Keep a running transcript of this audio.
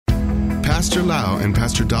Pastor Lau and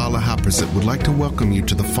Pastor Dala Haprasit would like to welcome you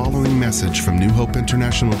to the following message from New Hope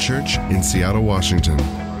International Church in Seattle, Washington.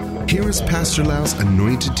 Here is Pastor Lau's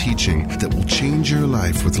anointed teaching that will change your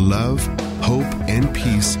life with love, hope, and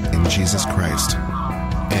peace in Jesus Christ.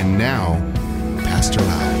 And now, Pastor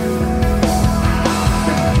Lau.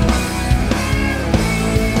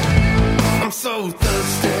 I'm so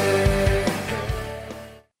thirsty.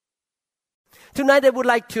 Tonight I would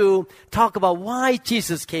like to talk about why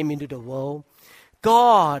Jesus came into the world.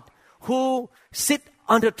 God, who sits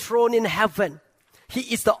on the throne in heaven, He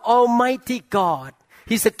is the Almighty God.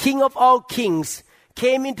 He's the King of all kings,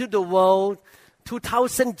 came into the world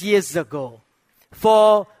 2,000 years ago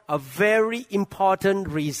for a very important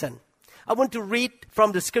reason. I want to read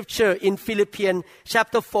from the scripture in Philippians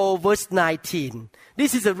chapter 4, verse 19.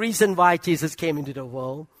 This is the reason why Jesus came into the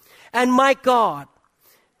world. And my God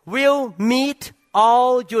will meet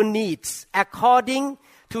all your needs according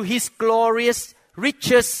to His glorious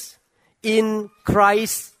riches in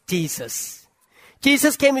Christ Jesus.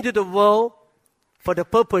 Jesus came into the world for the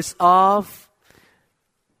purpose of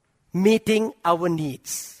meeting our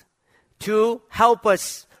needs, to help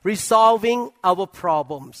us resolving our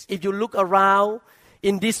problems. If you look around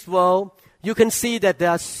in this world, you can see that there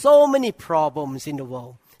are so many problems in the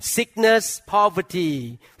world. Sickness,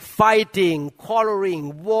 poverty, fighting,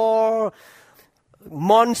 quarreling, war,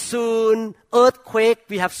 monsoon, earthquake.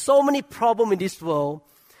 We have so many problems in this world.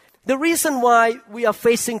 The reason why we are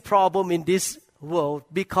facing problems in this world,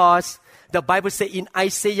 because the Bible says in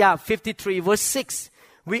Isaiah 53 verse 6,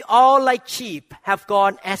 we all like sheep have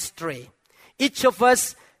gone astray. Each of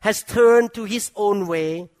us has turned to his own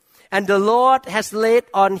way, and the Lord has laid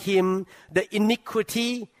on him the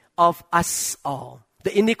iniquity of us all.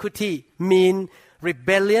 The iniquity means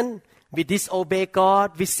rebellion. We disobey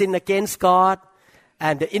God. We sin against God.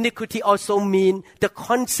 And the iniquity also means the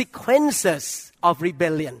consequences of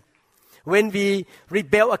rebellion. When we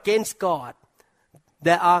rebel against God,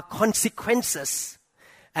 there are consequences.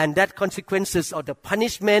 And that consequences or the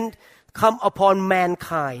punishment come upon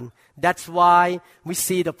mankind. That's why we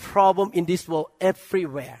see the problem in this world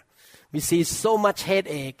everywhere. We see so much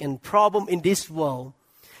headache and problem in this world.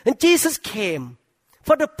 And Jesus came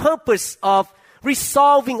for the purpose of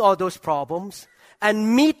resolving all those problems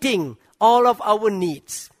and meeting all of our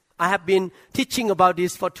needs. I have been teaching about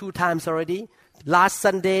this for 2 times already, last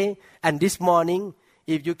Sunday and this morning.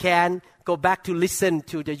 If you can, go back to listen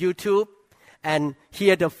to the YouTube and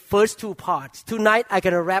hear the first 2 parts. Tonight, I'm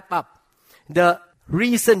going to wrap up the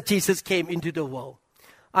reason Jesus came into the world.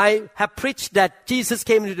 I have preached that Jesus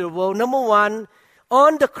came into the world. Number 1,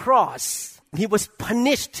 on the cross, He was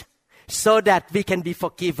punished so that we can be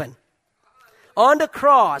forgiven. On the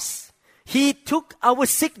cross, He took our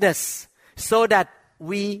sickness so that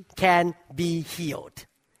we can be healed.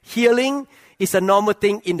 Healing is a normal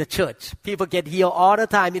thing in the church. People get healed all the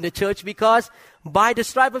time in the church because by the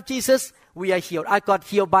stripe of Jesus, we are healed. I got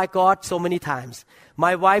healed by God so many times.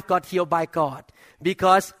 My wife got healed by God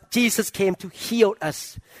because Jesus came to heal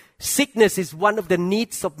us. Sickness is one of the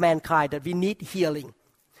needs of mankind that we need healing.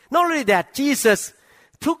 Not only that, Jesus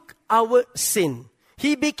took our sin.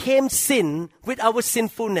 He became sin with our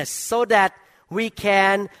sinfulness so that we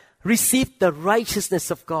can receive the righteousness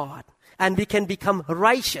of God and we can become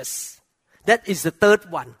righteous. That is the 3rd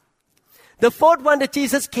one. The 4th one that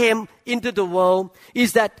Jesus came into the world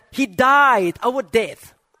is that He died our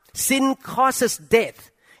death. Sin causes death.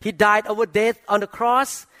 He died our death on the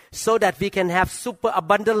cross so that we can have super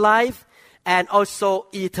abundant life and also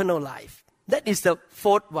eternal life. That is the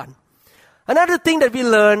 4th one. Another thing that we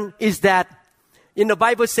learn is that in the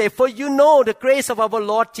Bible says, for you know the grace of our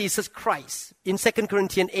Lord Jesus Christ, in 2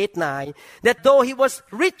 Corinthians 8:9, that though He was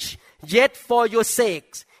rich, yet for your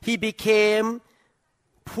sakes He became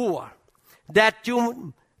poor, that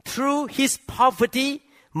you through His poverty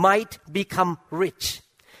might become rich.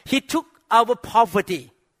 He took our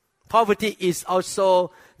poverty. Poverty is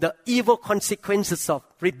also the evil consequences of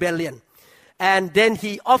rebellion. And then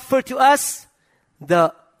He offered to us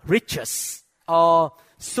the riches or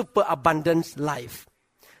superabundant life.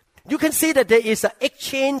 You can see that there is an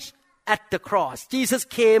exchange at the cross. Jesus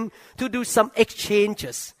came to do some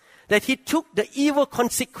exchanges. That He took the evil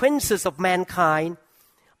consequences of mankind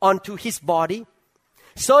onto His body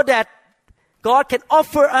so that God can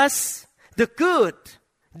offer us the good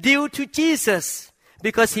due to Jesus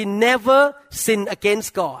because He never sinned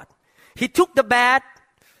against God. He took the bad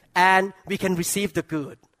and we can receive the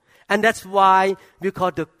good. And that's why we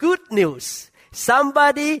call the good news.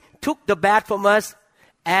 Somebody took the bad from us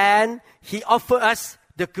and He offered us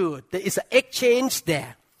the good. There is an exchange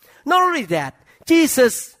there. Not only that,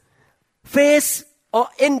 Jesus faced or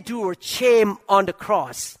endure shame on the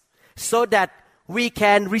cross so that we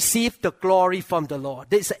can receive the glory from the Lord.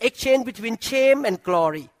 There is an exchange between shame and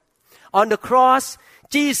glory. On the cross,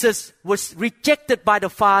 Jesus was rejected by the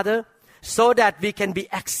Father so that we can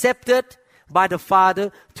be accepted by the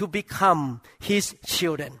Father to become His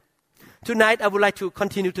children. Tonight, I would like to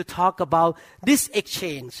continue to talk about this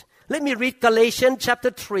exchange. Let me read Galatians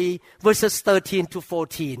chapter 3, verses 13 to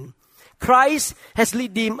 14. Christ has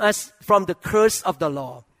redeemed us from the curse of the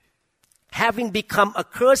law, having become a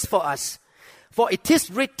curse for us. For it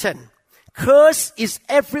is written, cursed is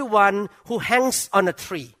everyone who hangs on a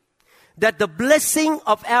tree, that the blessing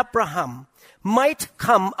of Abraham might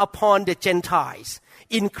come upon the Gentiles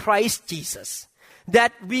in Christ Jesus,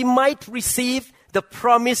 that we might receive the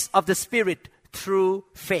promise of the Spirit through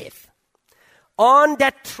faith. On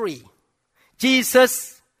that tree,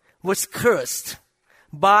 Jesus was cursed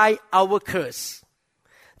by our curse.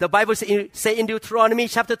 The Bible says in Deuteronomy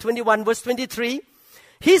chapter 21, verse 23,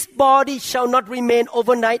 His body shall not remain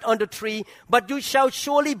overnight on the tree, but you shall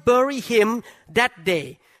surely bury him that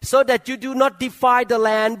day, so that you do not defile the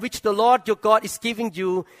land which the Lord your God is giving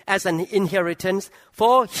you as an inheritance.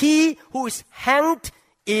 For he who is hanged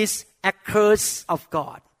is a curse of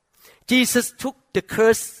God. Jesus took the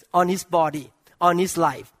curse on His body, on His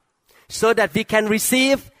life, so that we can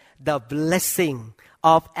receive the blessing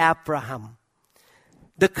of Abraham.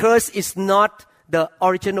 The curse is not the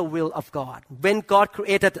original will of God. When God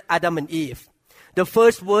created Adam and Eve, the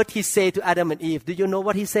first word He said to Adam and Eve, do you know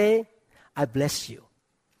what He said? I bless you.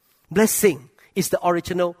 Blessing is the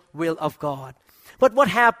original will of God. But what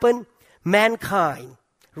happened? Mankind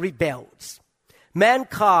rebels.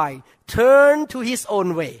 Mankind turned to his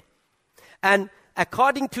own way. And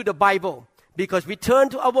according to the Bible, because we turn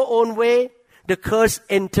to our own way, the curse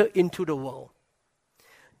entered into the world.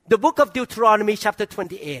 The book of Deuteronomy chapter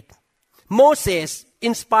 28, Moses,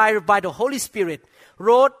 inspired by the Holy Spirit,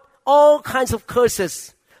 wrote all kinds of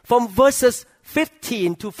curses from verses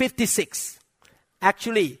 15 to 56.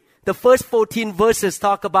 Actually, the first 14 verses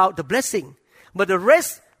talk about the blessing, but the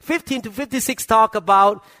rest, 15 to 56, talk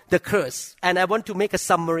about the curse. And I want to make a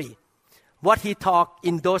summary, what he talked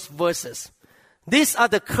in those verses. These are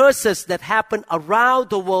the curses that happen around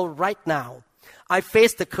the world right now. I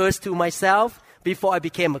faced the curse to myself before I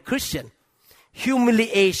became a Christian.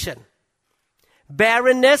 Humiliation,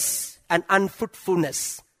 barrenness and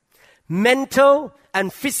unfruitfulness, mental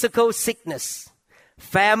and physical sickness,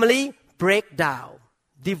 family breakdown.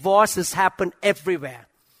 Divorces happen everywhere.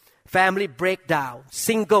 Family breakdown,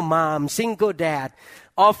 single mom, single dad,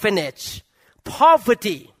 orphanage,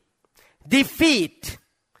 poverty, defeat,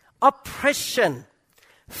 oppression,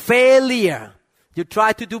 failure. You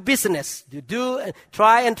try to do business. You do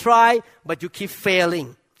try, but you keep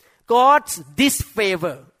failing. God's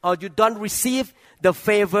disfavor, or you don't receive the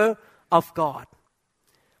favor of God.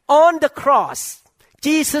 On the cross,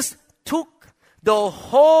 Jesus took the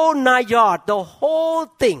whole 9 yards, the whole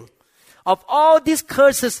thing of all these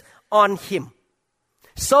curses on Him,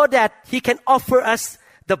 so that He can offer us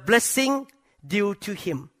the blessing due to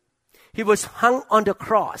Him. He was hung on the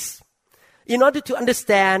cross. In order to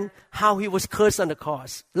understand how He was cursed on the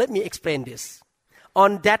cross, let me explain this.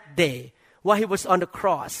 On that day, while He was on the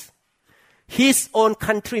cross, His own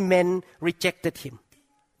countrymen rejected Him.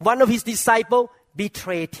 One of His disciples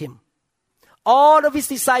betrayed Him. All of His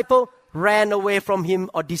disciples ran away from Him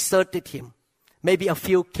or deserted Him. Maybe a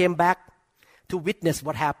few came back to witness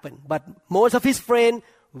what happened, but most of His friends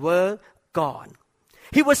were gone.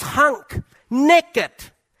 He was hung naked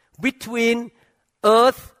between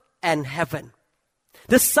earth and heaven.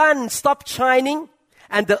 The sun stopped shining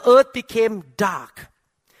and the earth became dark.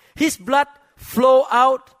 His blood flowed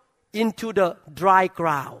out into the dry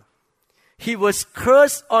ground. He was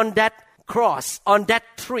cursed on that cross, on that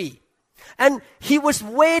tree. And He was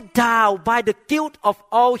weighed down by the guilt of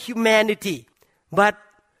all humanity. But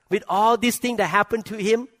with all these things that happened to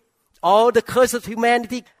Him, all the curse of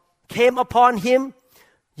humanity came upon Him,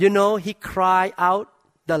 He cried out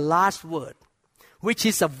the last word, which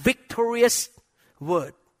is a victorious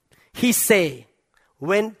word. He said,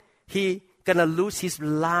 when He gonna lose His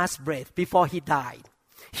last breath before He died,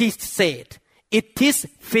 He said, it is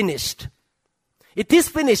finished. It is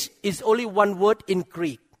finished is only one word in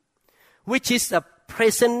Greek, which is a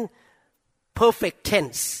present perfect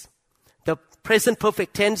tense. The present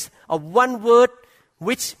perfect tense of one word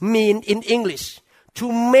which means in English,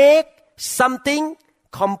 to make something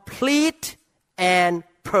complete and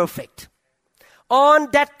perfect. On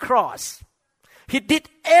that cross, He did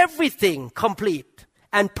everything complete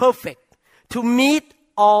and perfect to meet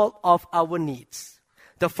all of our needs.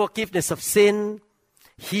 The forgiveness of sin,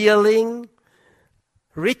 healing,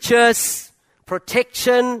 riches,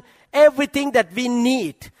 protection, everything that we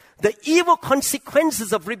need. The evil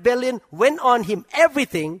consequences of rebellion went on him,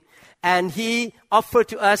 everything, and he offered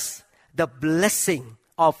to us the blessing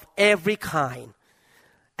of every kind.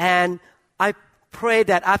 And I pray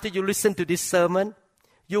that after you listen to this sermon,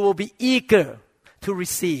 you will be eager to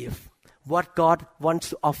receive what God wants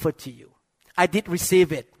to offer to you. I did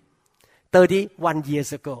receive it 31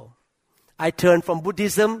 years ago. I turned from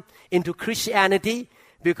Buddhism into Christianity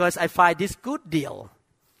because I find this good deal.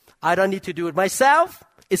 I don't need to do it myself.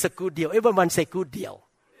 It's a good deal. Everyone say good deal.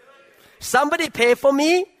 Somebody pay for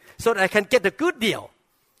me so that I can get the good deal.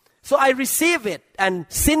 So I receive it. And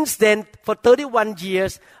since then, for 31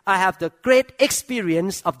 years, I have the great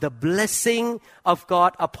experience of the blessing of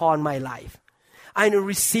God upon my life. I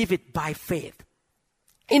receive it by faith.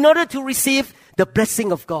 In order to receive the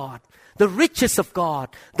blessing of God, the riches of God,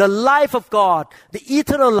 the life of God, the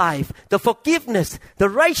eternal life, the forgiveness, the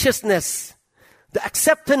righteousness, the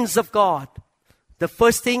acceptance of God, the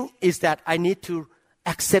first thing is that I need to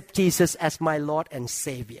accept Jesus as my Lord and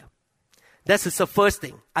Savior. That is the first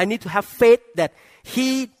thing. I need to have faith that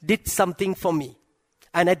He did something for me.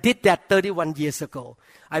 And I did that 31 years ago.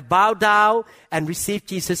 I bowed down and received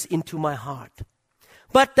Jesus into my heart.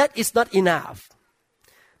 But that is not enough.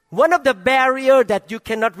 One of the barriers that you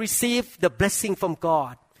cannot receive the blessing from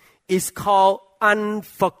God is called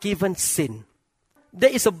unforgiven sin. There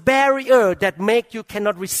is a barrier that makes you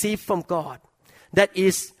cannot receive from God. That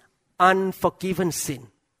is unforgiven sin.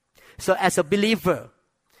 So as a believer,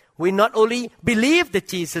 we not only believe that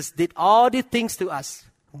Jesus did all these things to us,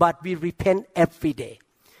 but we repent every day.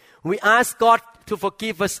 We ask God to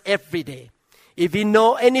forgive us every day. If we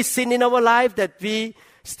know any sin in our life that we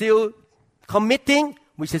still committing,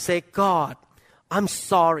 we should say, God, I'm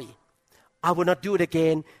sorry. I will not do it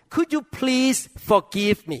again. Could you please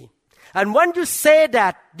forgive me? And when you say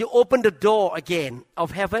that, you open the door again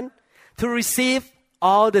of heaven to receive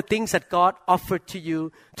all the things that God offered to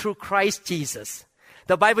you through Christ Jesus.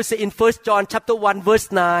 The Bible says in 1 John chapter 1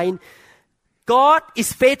 verse 9, God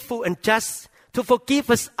is faithful and just to forgive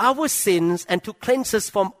us our sins and to cleanse us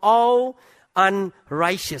from all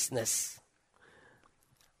unrighteousness.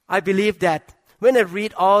 I believe that when I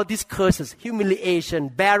read all these curses, humiliation,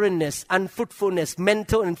 barrenness, unfruitfulness,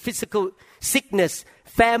 mental and physical sickness,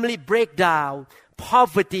 family breakdown,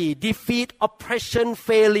 poverty, defeat, oppression,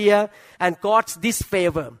 failure, and God's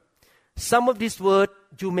disfavor. Some of these words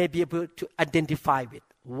you may be able to identify with.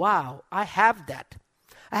 Wow, I have that.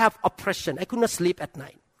 I have oppression. I could not sleep at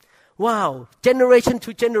night. Wow, generation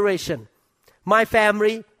to generation. My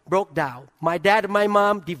family broke down. My dad and my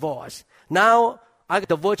mom divorced. Now I'm at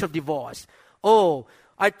the verge of divorce. Oh,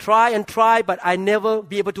 I try, but I never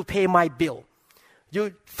be able to pay my bill.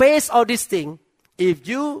 You face all these things. If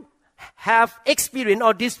you have experienced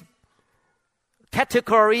all these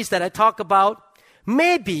categories that I talk about,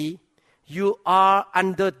 maybe you are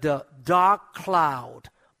under the dark cloud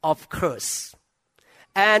of curse.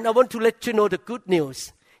 And I want to let you know the good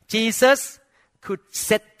news. Jesus could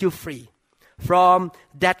set you free from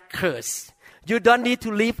that curse. You don't need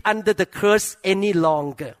to live under the curse any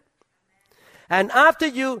longer. And after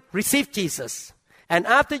you receive Jesus, and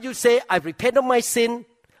after you say, I repent of my sin,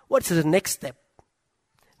 what is the next step?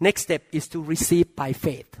 Next step is to receive by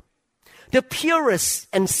faith. The purest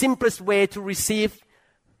and simplest way to receive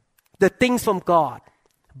the things from God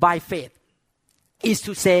by faith is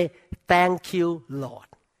to say, thank you, Lord.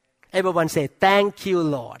 Everyone say, thank you,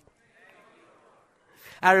 Lord.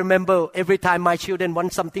 I remember every time my children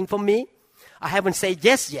want something from me, I haven't said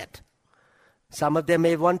yes yet. Some of them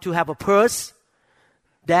may want to have a purse.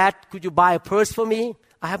 Dad, could you buy a purse for me?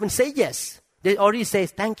 I haven't said yes. They already say,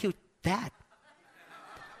 thank you, Dad.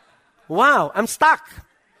 Wow, I'm stuck.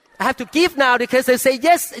 I have to give now because they say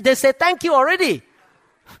yes. They say thank you already.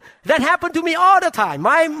 That happened to me all the time.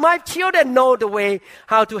 My children know the way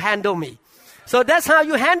how to handle me. So that's how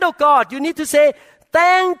you handle God. You need to say,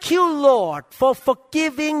 thank you, Lord, for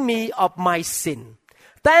forgiving me of my sin.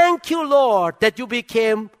 Thank you, Lord, that you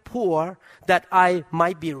became poor, that I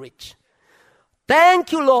might be rich.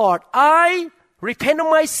 Thank you, Lord. I repent of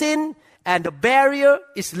my sin and the barrier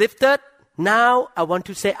is lifted. Now I want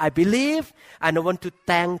to say I believe and I want to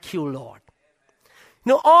thank you, Lord.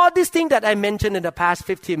 You know, all these things that I mentioned in the past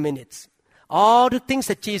 15 minutes, all the things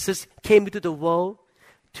that Jesus came into the world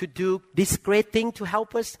to do this great thing to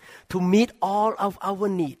help us, to meet all of our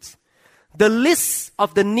needs. The list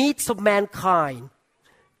of the needs of mankind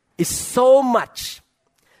is so much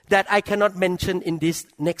that I cannot mention in these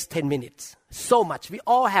next 10 minutes. So much. We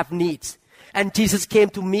all have needs. And Jesus came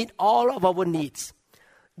to meet all of our needs.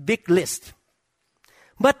 Big list.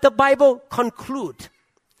 But the Bible concludes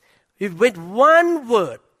If with one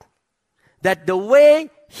word, that the way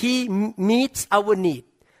He meets our need,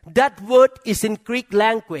 that word is in Greek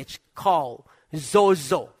language called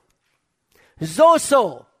zozo.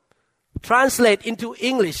 Zozo translate into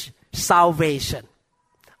English salvation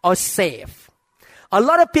or save. A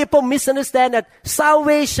lot of people misunderstand that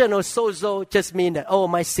salvation or sozo just mean that, oh,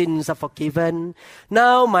 my sins are forgiven.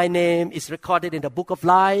 Now my name is recorded in the book of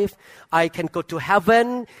life. I can go to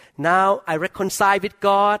heaven. Now I reconcile with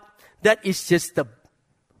God. That is just the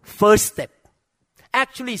first step.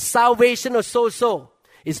 Actually, salvation or sozo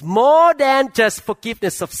is more than just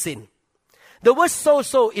forgiveness of sin. The word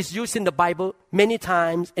sozo is used in the Bible many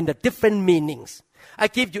times in the different meanings. I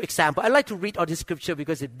give you example. I like to read all this scripture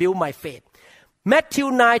because it builds my faith. Matthew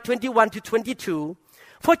 9:21-22.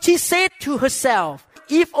 For she said to herself,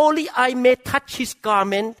 if only I may touch His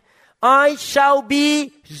garment, I shall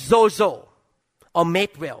be zozo, or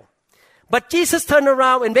made well. But Jesus turned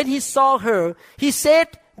around, and when He saw her, He said,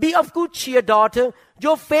 be of good cheer, daughter.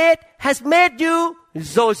 Your faith has made you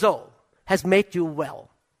zozo, has made you well.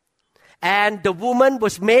 And the woman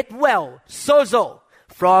was made well, sozo,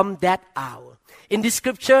 from that hour. In this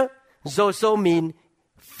scripture, zozo means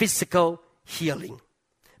physical healing.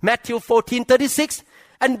 Matthew 14:36,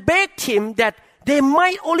 and begged Him that they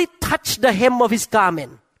might only touch the hem of His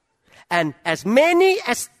garment. And as many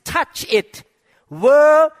as touched it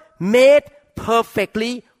were made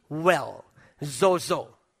perfectly well. Zozo.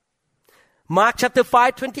 Mark chapter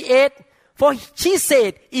 5:28, for she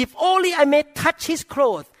said, if only I may touch His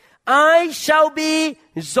clothes, I shall be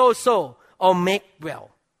zozo, or make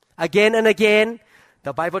well. Again and again,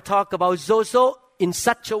 the Bible talks about zozo in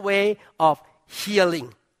such a way of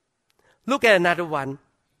healing. Look at another one.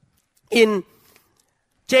 In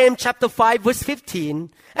James chapter 5 verse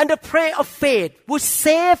 15, and the prayer of faith will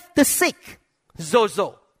save the sick,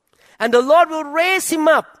 zozo. And the Lord will raise him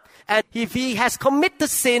up. And if he has committed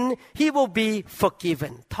sin, he will be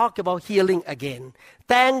forgiven. Talk about healing again.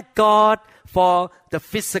 Thank God for the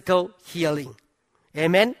physical healing.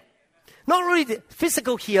 Amen. Not only the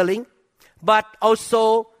physical healing, but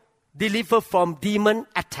also deliver from demon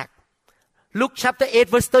attack. Luke chapter 8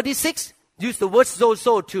 verse 36, use the word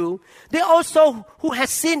zozo too. They also who had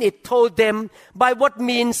seen it told them by what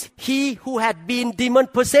means he who had been demon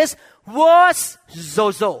possessed was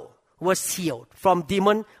zozo, was healed from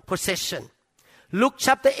demon possession. Luke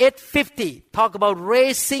chapter 8:50 talk about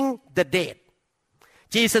raising the dead.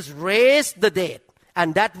 Jesus raised the dead,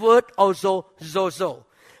 and that word also zozo.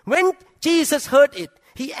 When Jesus heard it,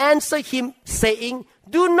 He answered him saying,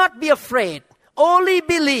 do not be afraid, only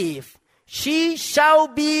believe. She shall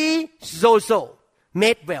be zozo,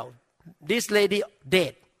 made well. This lady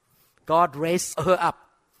dead. God raised her up.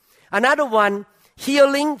 Another one,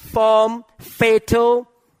 healing from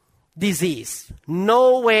fatal disease.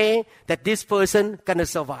 No way that this person gonna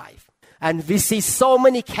survive. And we see so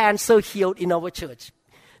many cancer healed in our church.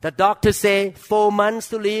 The doctors say 4 months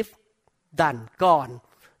to live, done, gone.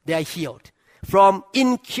 They are healed from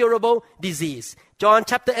incurable disease. John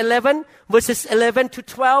chapter 11 verses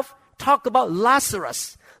 11-12 talk about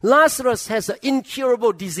Lazarus. Lazarus has an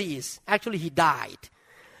incurable disease. Actually, he died.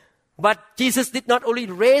 But Jesus did not only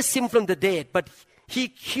raise him from the dead, but He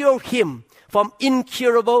cured him from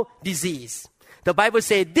incurable disease. The Bible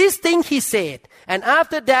says, this thing He said, and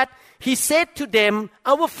after that He said to them,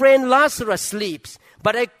 our friend Lazarus sleeps,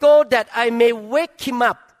 but I go that I may wake him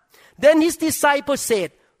up. Then His disciples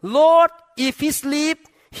said, Lord, if he sleep,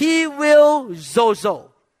 he will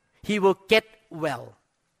zozo. He will get well.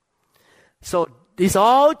 So this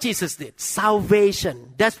all Jesus did.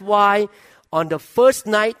 Salvation. That's why on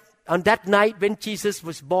that night when Jesus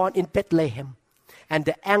was born in Bethlehem, and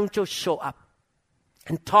the angel showed up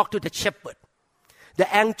and talked to the shepherd, the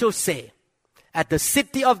angel say, at the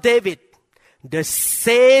city of David, the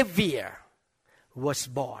Savior was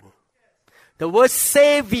born. The word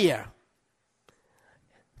Savior,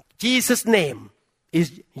 Jesus' name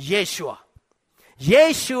is Yeshua.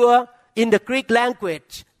 Yeshua in the Greek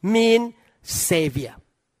language means Savior.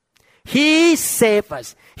 He saves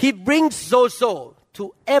us. He brings zozo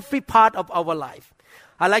to every part of our life.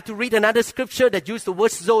 I like to read another scripture that uses the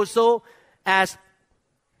word zozo as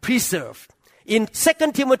preserve. In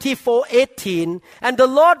 2 Timothy 4:18, and the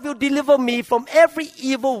Lord will deliver me from every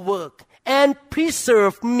evil work and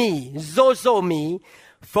preserve me, zozo me,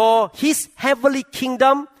 for His heavenly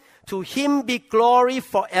kingdom. To Him be glory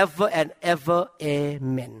forever and ever.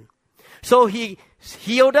 Amen. So He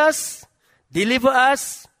healed us, delivered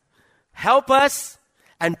us, help us,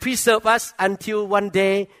 and preserve us until one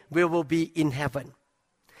day we will be in heaven.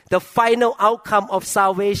 The final outcome of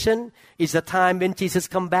salvation is the time when Jesus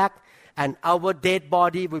comes back and our dead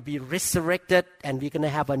body will be resurrected, and we're going to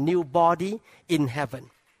have a new body in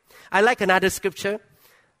heaven. I like another scripture.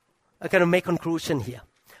 I'm going to make conclusion here.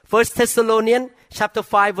 1 Thessalonians chapter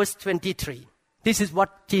 5 verse 23. This is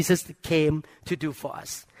what Jesus came to do for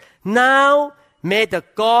us. Now may the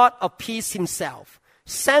God of peace himself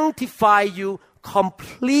sanctify you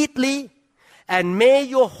completely, and may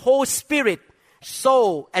your whole spirit,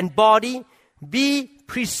 soul, and body be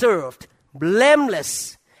preserved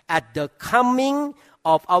blameless at the coming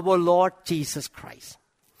of our Lord Jesus Christ.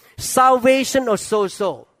 Salvation or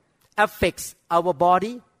sozo affects our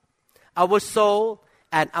body, our soul,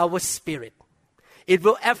 and our spirit. It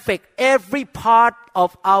will affect every part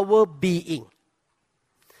of our being.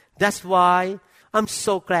 That's why I'm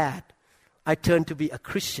so glad I turned to be a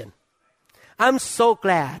Christian. I'm so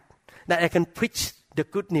glad that I can preach the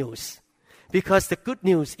good news, because the good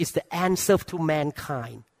news is the answer to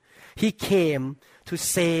mankind. He came to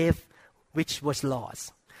save which was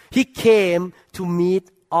lost. He came to meet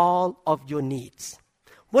all of your needs.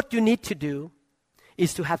 What you need to do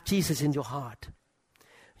is to have Jesus in your heart.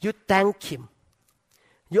 You thank Him.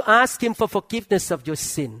 You ask Him for forgiveness of your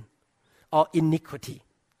sin or iniquity.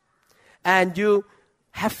 And you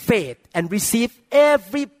have faith and receive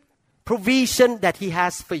every provision that He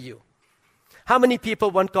has for you. How many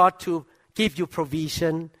people want God to give you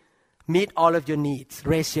provision, meet all of your needs?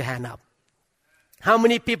 Raise your hand up. How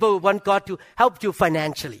many people want God to help you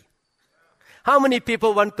financially? How many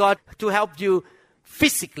people want God to help you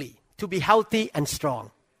physically, to be healthy and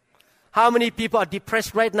strong? How many people are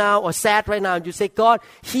depressed right now or sad right now and you say, God,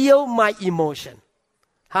 heal my emotion?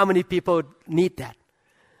 How many people need that?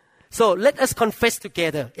 So let us confess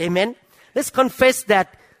together. Amen. Let's confess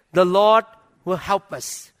that the Lord will help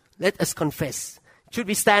us. Let us confess. Should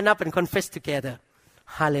we stand up and confess together?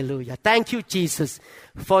 Hallelujah. Thank you, Jesus,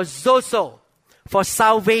 for Zozo, for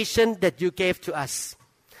salvation that you gave to us.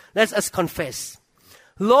 Let us confess.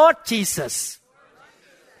 Lord Jesus,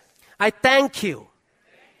 I thank you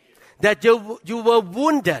that you were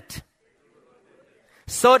wounded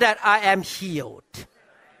so that I am healed.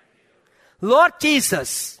 Lord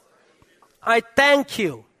Jesus, I thank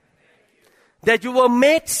you that you were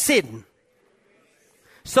made sin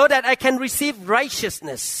so that I can receive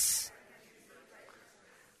righteousness.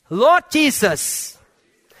 Lord Jesus,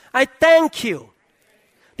 I thank you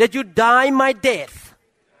that you died my death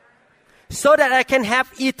so that I can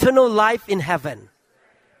have eternal life in heaven.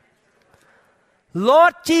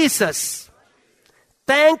 Lord Jesus,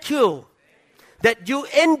 thank you that you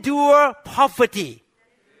endure poverty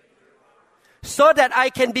so that I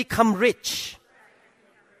can become rich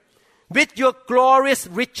with your glorious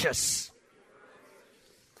riches.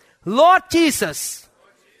 Lord Jesus,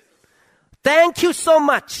 thank you so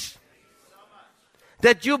much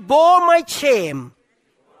that you bore my shame,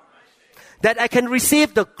 that I can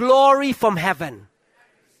receive the glory from heaven.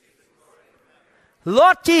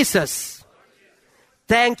 Lord Jesus,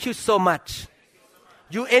 thank you so much.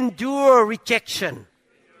 You endure rejection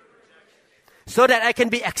so that I can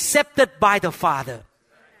be accepted by the Father.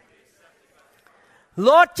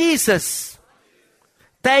 Lord Jesus,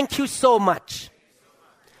 thank you so much.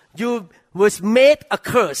 You was made a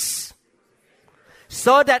curse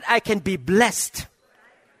so that I can be blessed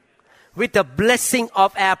with the blessing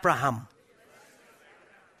of Abraham.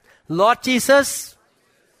 Lord Jesus,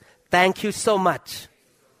 thank you so much.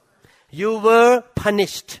 You were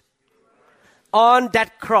punished on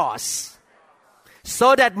that cross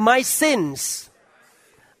so that my sins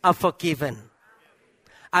are forgiven.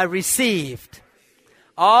 I received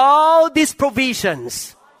all these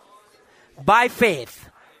provisions by faith.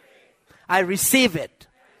 I receive it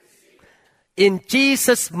in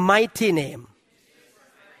Jesus' mighty name.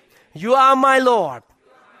 You are my Lord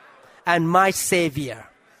and my Savior.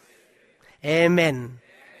 Amen.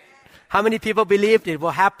 How many people believe it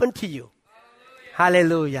will happen to you?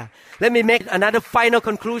 Hallelujah. Let me make another final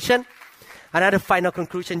conclusion. Another final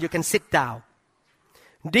conclusion. You can sit down.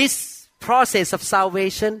 This process of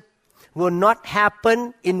salvation will not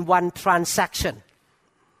happen in one transaction.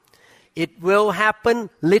 It will happen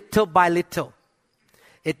little by little.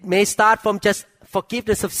 It may start from just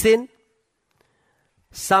forgiveness of sin.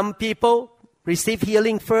 Some people receive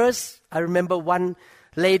healing first. I remember one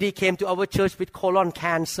lady came to our church with colon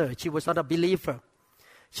cancer. She was not a believer.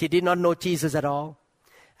 She did not know Jesus at all.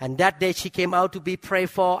 And that day she came out to be prayed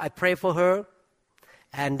for. I prayed for her.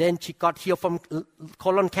 And then she got healed from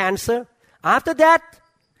colon cancer. After that,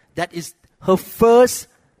 that is her first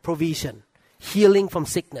provision, healing from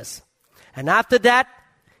sickness. And after that,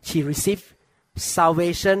 she received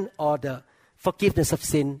salvation or the forgiveness of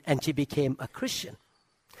sin, and she became a Christian.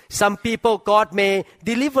 Some people, God may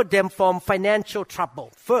deliver them from financial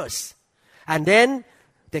trouble first. And then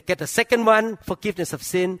they get the second one, forgiveness of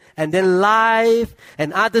sin. And then life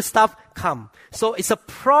and other stuff come. So it's a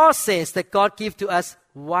process that God gives to us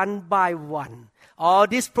one by one. All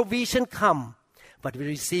this provision come, but we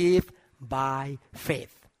receive by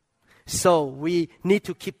faith. So we need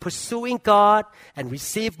to keep pursuing God and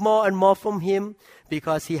receive more and more from Him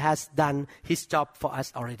because He has done His job for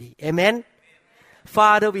us already. Amen?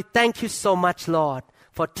 Father, we thank You so much, Lord,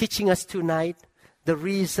 for teaching us tonight the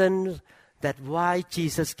reason that why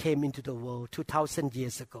Jesus came into the world 2,000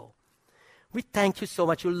 years ago. We thank You so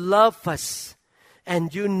much. You love us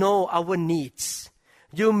and You know our needs.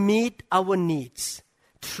 You meet our needs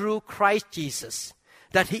through Christ Jesus,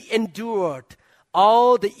 that He endured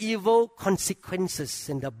all the evil consequences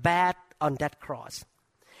and the bad on that cross.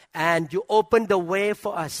 And You opened the way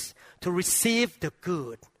for us to receive the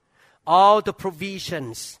good, all the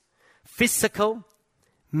provisions, physical,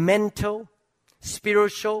 mental,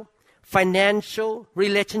 spiritual, financial,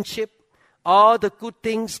 relationship, all the good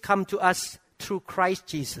things come to us through Christ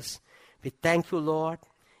Jesus. We thank You, Lord,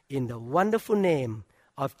 in the wonderful name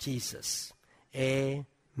of Jesus.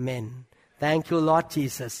 Amen. Thank You, Lord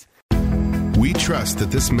Jesus. We trust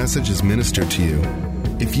that this message is ministered to you.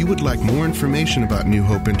 If you would like more information about New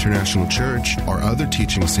Hope International Church or other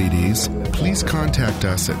teaching CDs, please contact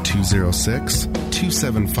us at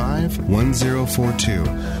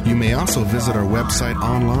 206-275-1042. You may also visit our website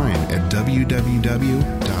online at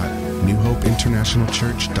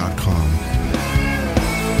www.newhopeinternationalchurch.com.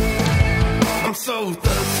 I'm so